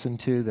I've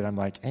listened to that I'm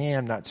like,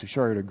 I'm not so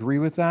sure I'd agree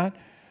with that.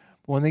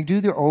 But when they do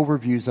their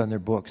overviews on their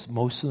books,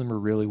 most of them are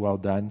really well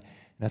done.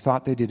 And I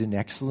thought they did an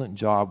excellent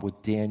job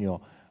with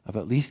Daniel of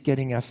at least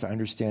getting us to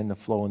understand the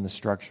flow and the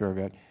structure of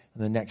it.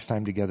 And the next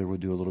time together, we'll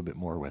do a little bit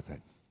more with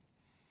it.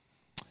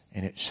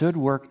 And it should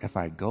work if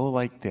I go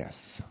like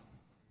this.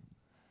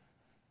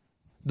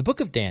 The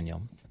book of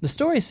Daniel. The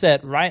story is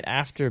set right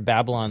after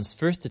Babylon's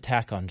first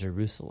attack on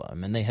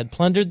Jerusalem, and they had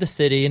plundered the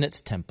city and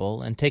its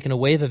temple and taken a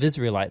wave of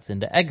Israelites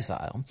into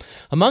exile.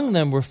 Among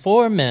them were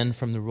 4 men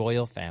from the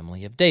royal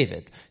family of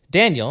David: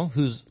 Daniel,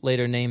 who's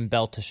later named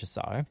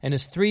Belteshazzar, and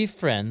his 3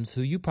 friends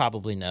who you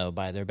probably know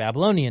by their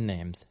Babylonian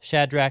names,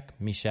 Shadrach,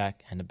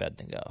 Meshach, and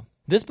Abednego.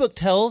 This book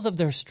tells of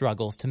their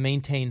struggles to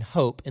maintain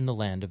hope in the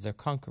land of their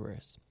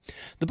conquerors.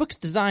 The book's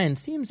design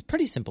seems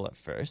pretty simple at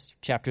first.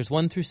 Chapters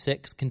 1 through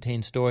 6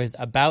 contain stories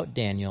about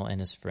Daniel and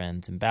his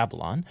friends in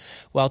Babylon,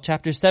 while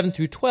chapters 7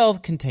 through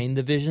 12 contain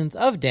the visions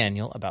of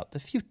Daniel about the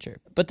future.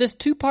 But this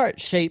 2-part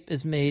shape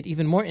is made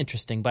even more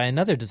interesting by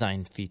another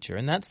design feature,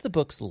 and that's the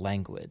book's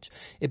language.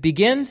 It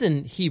begins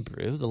in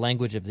Hebrew, the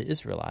language of the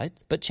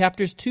Israelites, but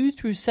chapters 2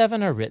 through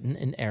 7 are written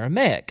in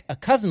Aramaic, a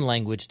cousin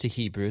language to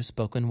Hebrew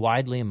spoken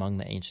widely among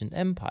the ancient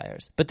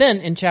empires. But then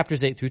in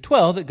chapters 8 through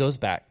 12, it goes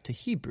back to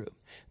Hebrew.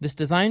 This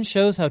design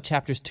shows how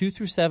chapters 2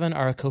 through 7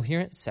 are a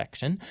coherent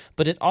section,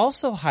 but it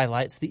also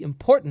highlights the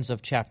importance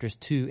of chapters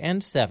 2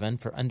 and 7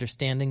 for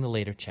understanding the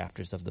later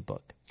chapters of the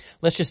book.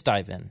 Let's just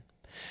dive in.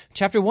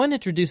 Chapter 1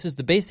 introduces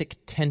the basic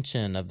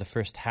tension of the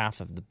first half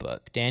of the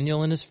book.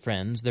 Daniel and his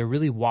friends, they're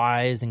really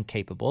wise and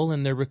capable,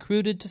 and they're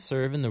recruited to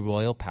serve in the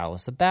royal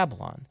palace of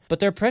Babylon.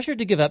 But they're pressured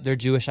to give up their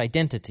Jewish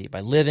identity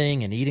by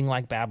living and eating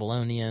like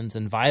Babylonians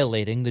and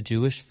violating the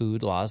Jewish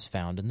food laws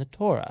found in the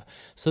Torah.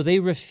 So they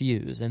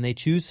refuse, and they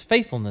choose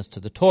faithfulness to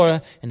the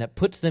Torah, and it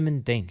puts them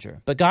in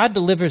danger. But God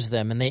delivers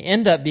them, and they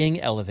end up being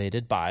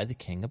elevated by the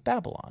king of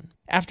Babylon.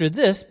 After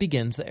this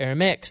begins the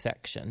Aramaic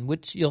section,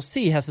 which you'll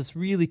see has this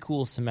really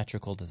cool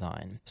symmetrical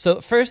design.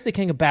 So first, the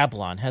king of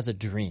Babylon has a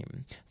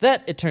dream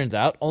that, it turns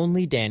out,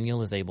 only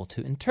Daniel is able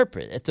to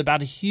interpret. It's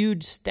about a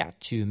huge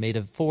statue made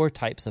of 4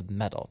 types of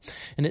metal,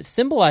 and it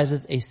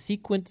symbolizes a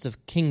sequence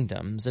of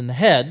kingdoms, and the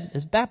head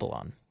is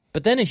Babylon.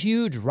 But then a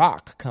huge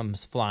rock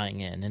comes flying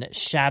in, and it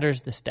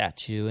shatters the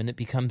statue, and it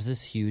becomes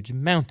this huge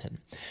mountain.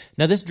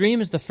 Now, this dream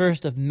is the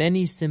first of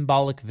many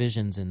symbolic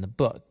visions in the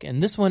book,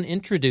 and this one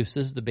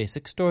introduces the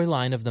basic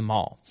storyline of them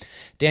all.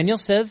 Daniel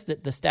says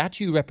that the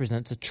statue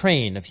represents a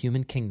train of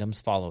human kingdoms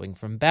following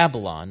from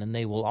Babylon, and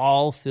they will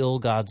all fill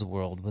God's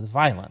world with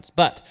violence.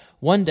 But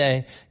one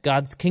day,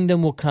 God's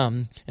kingdom will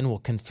come and will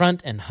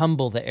confront and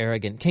humble the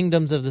arrogant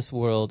kingdoms of this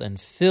world and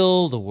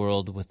fill the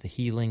world with the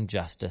healing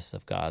justice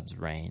of God's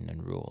reign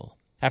and rule.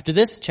 After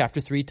this,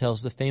 chapter 3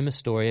 tells the famous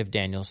story of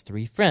Daniel's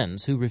 3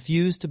 friends who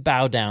refuse to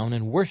bow down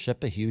and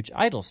worship a huge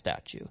idol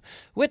statue,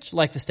 which,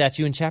 like the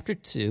statue in chapter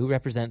 2,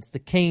 represents the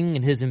king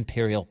and his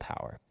imperial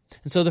power.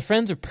 And so the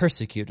friends are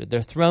persecuted.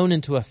 They're thrown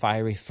into a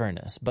fiery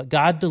furnace, but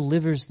God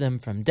delivers them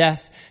from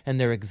death, and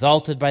they're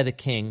exalted by the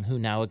king, who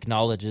now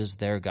acknowledges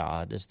their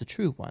God as the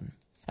true one.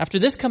 After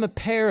this come a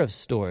pair of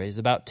stories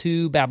about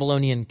 2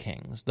 Babylonian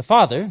kings, the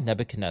father,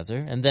 Nebuchadnezzar,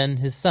 and then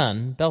his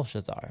son,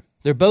 Belshazzar.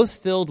 They're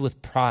both filled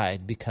with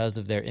pride because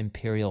of their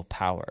imperial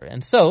power.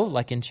 And so,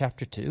 like in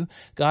chapter 2,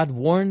 God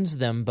warns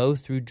them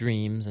both through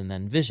dreams and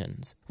then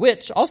visions,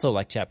 which, also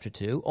like chapter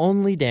 2,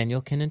 only Daniel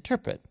can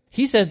interpret.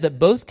 He says that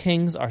both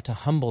kings are to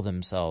humble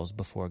themselves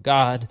before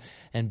God,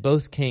 and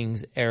both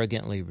kings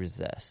arrogantly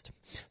resist.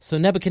 So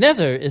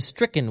Nebuchadnezzar is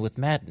stricken with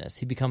madness.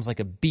 He becomes like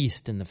a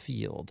beast in the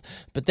field.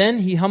 But then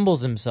he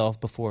humbles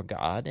himself before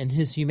God, and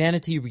his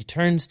humanity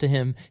returns to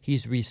him.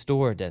 He's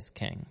restored as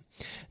king.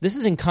 This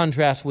is in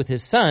contrast with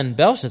his son,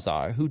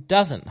 Belshazzar, who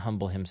doesn't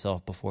humble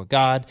himself before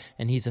God,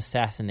 and he's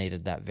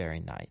assassinated that very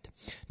night.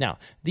 Now,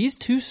 these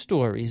 2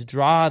 stories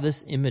draw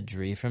this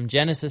imagery from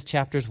Genesis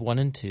chapters 1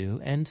 and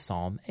 2 and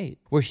Psalm 8,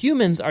 where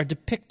humans are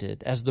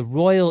depicted as the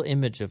royal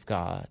image of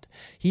God.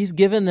 He's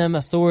given them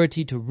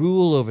authority to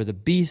rule over the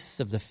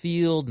beasts of the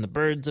field and the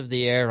birds of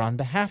the air on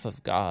behalf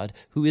of God,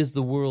 who is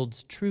the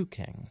world's true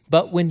king.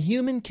 But when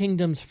human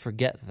kingdoms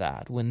forget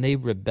that, when they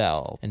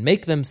rebel and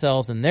make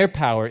themselves and their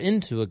power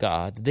into a God,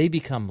 they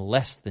become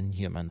less than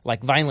human,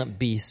 like violent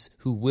beasts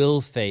who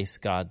will face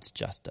God's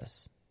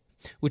justice.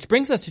 Which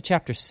brings us to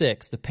chapter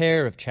 6, the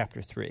pair of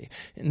chapter 3.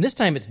 And this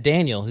time it's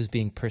Daniel who's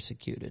being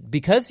persecuted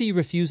because he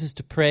refuses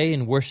to pray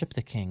and worship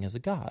the king as a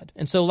god.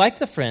 And so like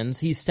the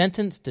friends, he's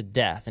sentenced to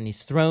death and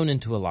he's thrown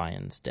into a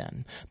lion's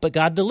den. But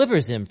God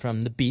delivers him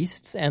from the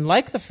beasts, and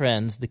like the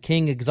friends, the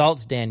king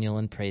exalts Daniel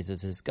and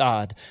praises his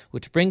God,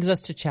 which brings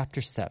us to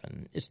chapter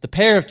 7. It's the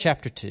pair of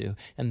chapter 2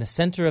 and the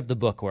center of the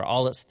book where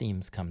all its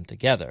themes come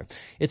together.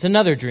 It's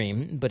another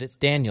dream, but it's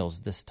Daniel's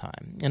this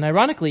time. And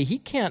ironically, he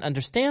can't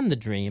understand the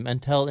dream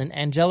until an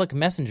angelic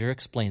messenger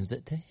explains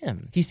it to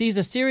him. He sees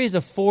a series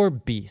of 4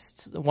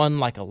 beasts, one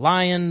like a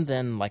lion,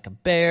 then like a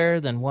bear,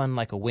 then one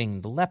like a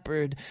winged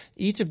leopard,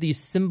 each of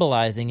these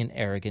symbolizing an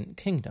arrogant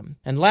kingdom.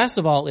 And last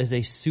of all is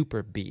a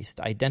super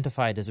beast,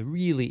 identified as a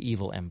really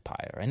evil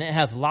empire. And it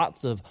has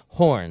lots of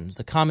horns,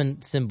 a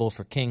common symbol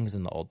for kings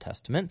in the Old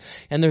Testament.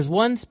 And there's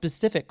one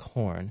specific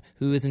horn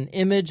who is an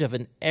image of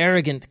an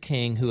arrogant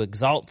king who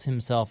exalts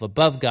himself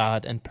above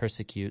God and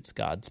persecutes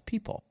God's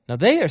people. Now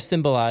they are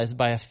symbolized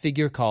by a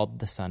figure called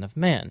the Son of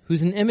Man,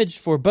 who's an image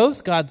for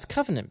both God's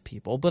covenant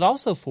people, but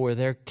also for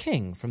their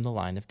king from the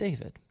line of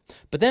David.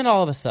 But then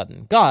all of a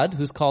sudden, God,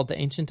 who's called the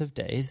Ancient of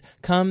Days,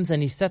 comes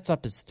and he sets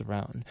up his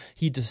throne.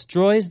 He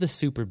destroys the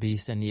super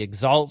beast and he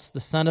exalts the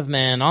Son of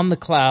Man on the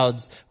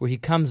clouds, where he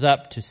comes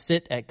up to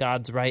sit at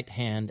God's right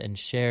hand and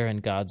share in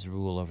God's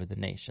rule over the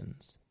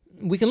nations.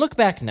 We can look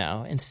back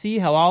now and see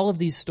how all of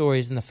these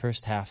stories in the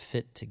first half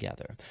fit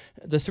together.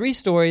 The three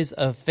stories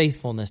of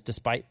faithfulness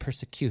despite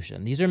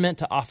persecution, these are meant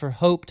to offer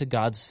hope to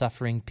God's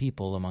suffering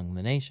people among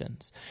the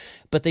nations.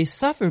 But they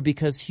suffer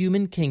because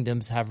human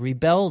kingdoms have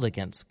rebelled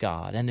against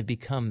God and have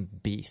become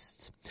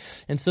beasts.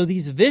 And so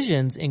these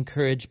visions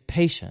encourage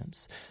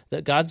patience,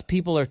 that God's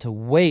people are to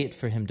wait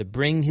for him to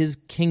bring his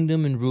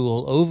kingdom and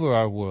rule over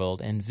our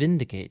world and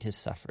vindicate his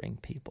suffering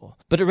people.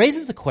 But it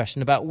raises the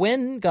question about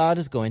when God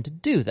is going to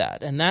do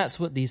that, and that's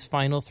what these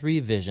final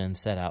three visions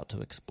set out to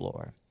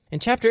explore. In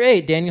chapter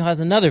 8, Daniel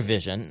has another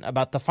vision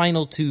about the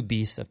final two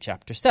beasts of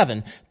chapter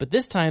 7, but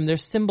this time they're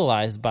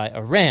symbolized by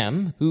a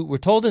ram, who we're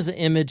told is an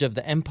image of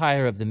the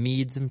empire of the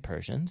Medes and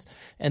Persians,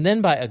 and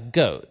then by a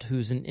goat,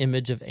 who's an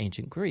image of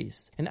ancient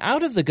Greece. And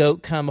out of the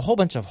goat come a whole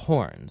bunch of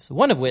horns,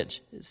 one of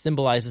which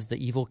symbolizes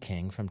the evil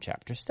king from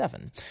chapter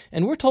 7.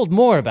 And we're told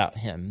more about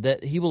him,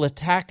 that he will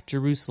attack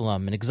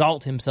Jerusalem and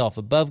exalt himself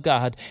above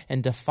God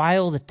and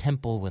defile the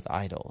temple with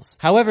idols.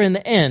 However, in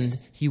the end,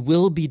 he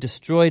will be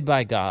destroyed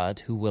by God,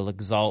 who will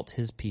exalt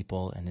his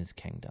people and his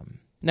kingdom.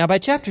 Now, by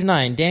chapter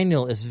 9,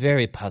 Daniel is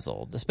very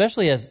puzzled,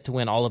 especially as to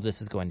when all of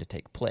this is going to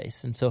take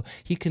place. And so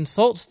he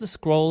consults the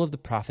scroll of the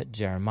prophet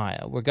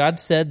Jeremiah, where God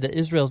said that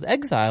Israel's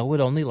exile would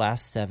only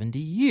last 70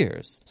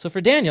 years. So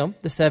for Daniel,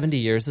 the 70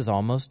 years is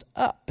almost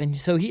up. And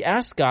so he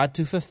asks God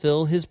to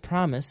fulfill his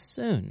promise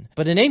soon.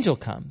 But an angel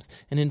comes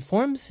and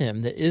informs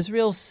him that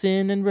Israel's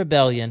sin and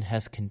rebellion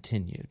has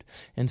continued.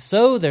 And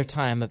so their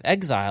time of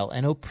exile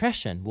and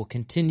oppression will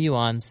continue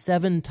on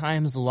 7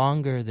 times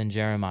longer than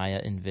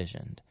Jeremiah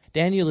envisioned.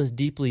 Daniel is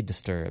deeply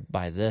disturbed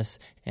by this,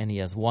 and he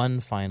has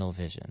one final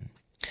vision.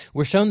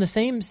 We're shown the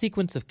same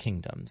sequence of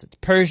kingdoms. It's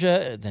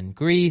Persia, then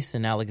Greece,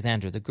 and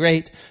Alexander the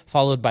Great,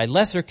 followed by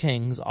lesser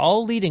kings,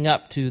 all leading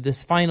up to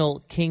this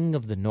final king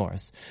of the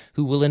north,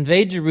 who will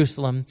invade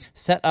Jerusalem,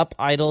 set up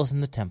idols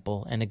in the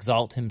temple, and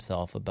exalt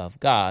himself above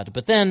God.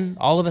 But then,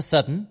 all of a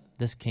sudden,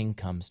 this king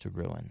comes to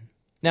ruin.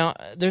 Now,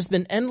 there's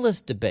been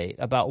endless debate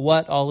about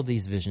what all of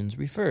these visions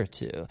refer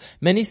to.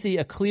 Many see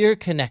a clear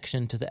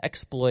connection to the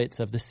exploits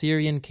of the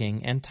Syrian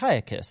king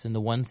Antiochus in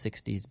the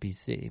 160s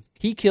BC.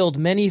 He killed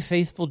many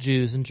faithful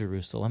Jews in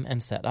Jerusalem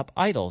and set up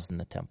idols in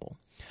the temple.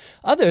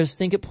 Others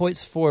think it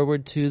points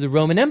forward to the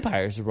Roman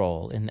Empire's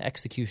role in the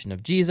execution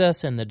of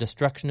Jesus and the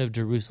destruction of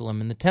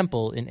Jerusalem and the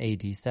temple in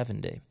AD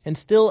 70. And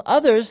still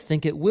others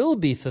think it will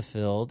be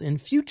fulfilled in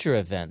future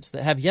events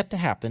that have yet to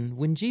happen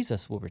when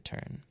Jesus will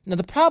return. Now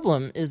the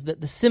problem is that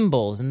the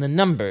symbols and the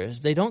numbers,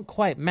 they don't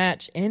quite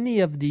match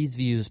any of these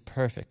views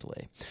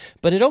perfectly.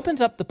 But it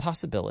opens up the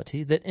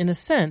possibility that in a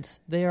sense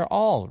they are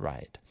all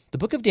right. The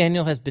book of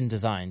Daniel has been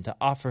designed to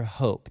offer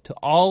hope to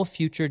all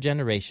future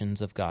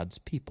generations of God's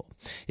people.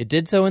 It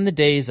did so in the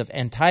days of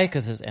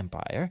Antiochus'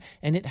 empire,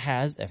 and it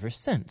has ever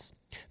since.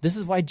 This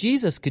is why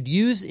Jesus could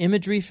use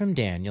imagery from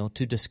Daniel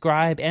to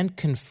describe and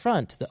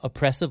confront the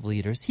oppressive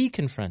leaders he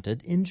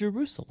confronted in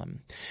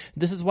Jerusalem.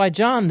 This is why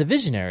John, the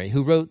visionary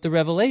who wrote the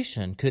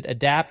Revelation, could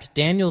adapt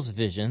Daniel's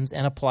visions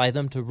and apply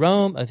them to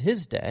Rome of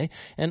his day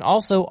and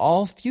also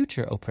all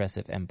future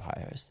oppressive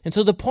empires. And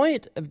so the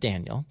point of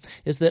Daniel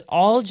is that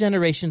all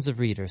generations of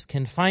readers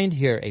can find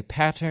here a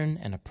pattern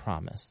and a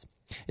promise.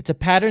 It's a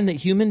pattern that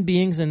human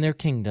beings and their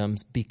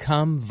kingdoms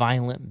become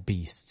violent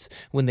beasts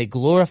when they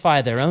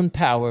glorify their own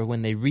power,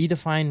 when they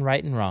redefine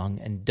right and wrong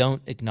and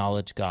don't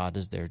acknowledge God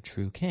as their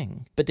true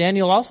king. But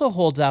Daniel also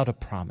holds out a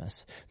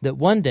promise that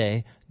one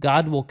day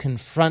God will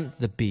confront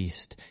the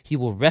beast. He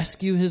will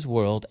rescue his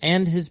world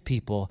and his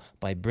people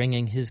by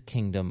bringing his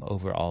kingdom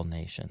over all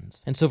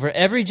nations. And so for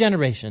every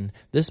generation,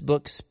 this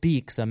book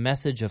speaks a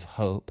message of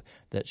hope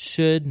that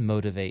should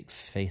motivate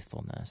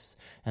faithfulness.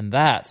 And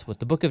that's what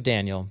the book of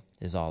Daniel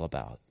is all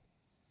about.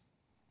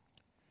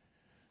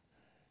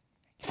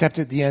 Except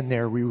at the end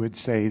there, we would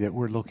say that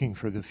we're looking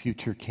for the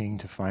future king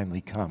to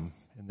finally come.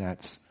 And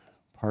that's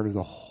part of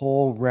the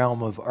whole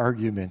realm of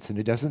arguments. And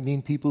it doesn't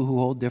mean people who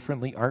hold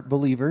differently aren't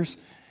believers.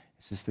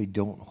 It's just they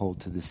don't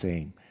hold to the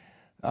same.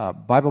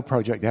 Bible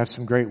Project, they have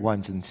some great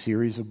ones in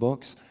series of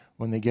books.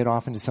 When they get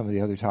off into some of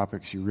the other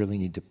topics, you really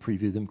need to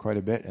preview them quite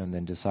a bit and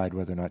then decide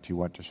whether or not you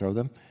want to show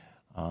them.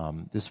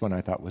 This one I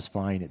thought was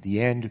fine. At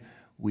the end,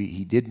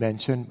 he did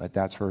mention, but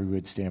that's where we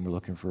would stand. We're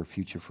looking for a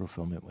future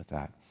fulfillment with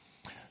that.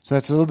 So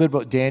that's a little bit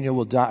about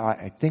Daniel.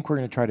 I think we're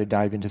going to try to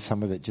dive into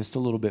some of it just a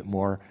little bit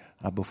more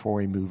before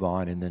we move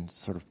on and then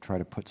sort of try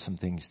to put some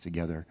things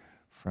together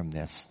from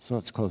this. So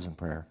let's close in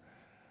prayer.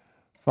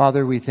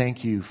 Father, we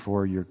thank you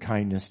for your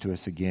kindness to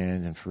us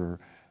again and for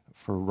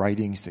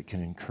writings that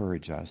can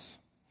encourage us.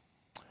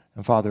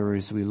 And Father,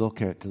 as we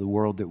look at the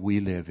world that we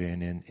live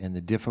in and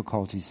the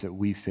difficulties that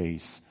we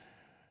face,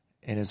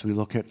 and as we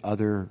look at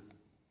other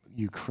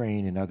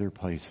Ukraine and other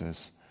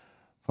places,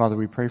 Father,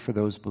 we pray for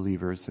those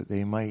believers that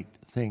they might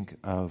think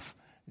of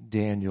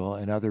Daniel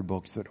and other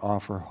books that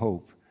offer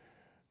hope,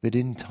 that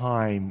in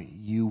time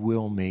you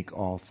will make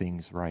all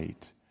things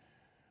right,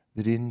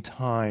 that in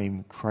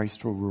time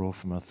Christ will rule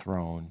from a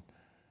throne,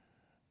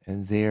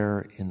 and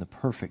there in the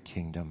perfect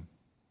kingdom,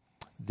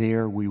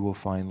 there we will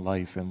find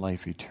life and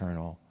life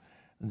eternal.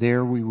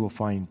 There we will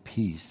find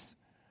peace.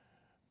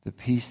 The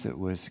peace that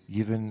was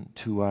given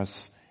to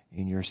us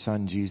in your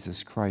Son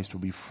Jesus Christ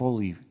will be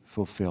fully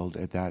fulfilled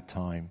at that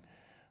time.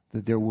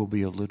 That there will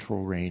be a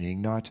literal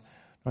reigning, not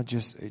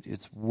just,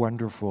 it's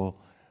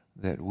wonderful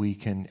that we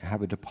can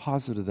have a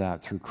deposit of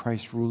that through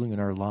Christ ruling in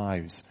our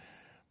lives.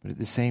 But at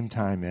the same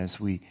time, as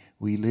we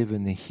live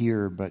in the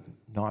here but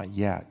not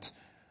yet,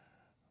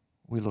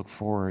 we look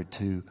forward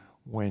to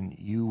when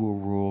you will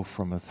rule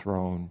from a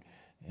throne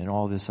and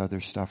all this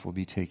other stuff will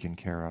be taken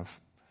care of.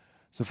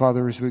 So,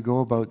 Father, as we go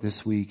about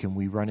this week and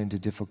we run into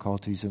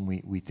difficulties and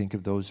we think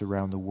of those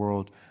around the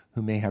world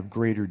who may have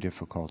greater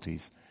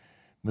difficulties,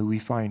 may we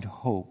find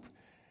hope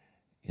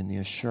in the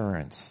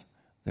assurance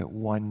that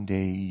one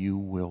day you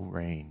will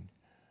reign.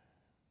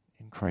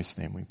 In Christ's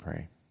name we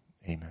pray.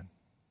 Amen.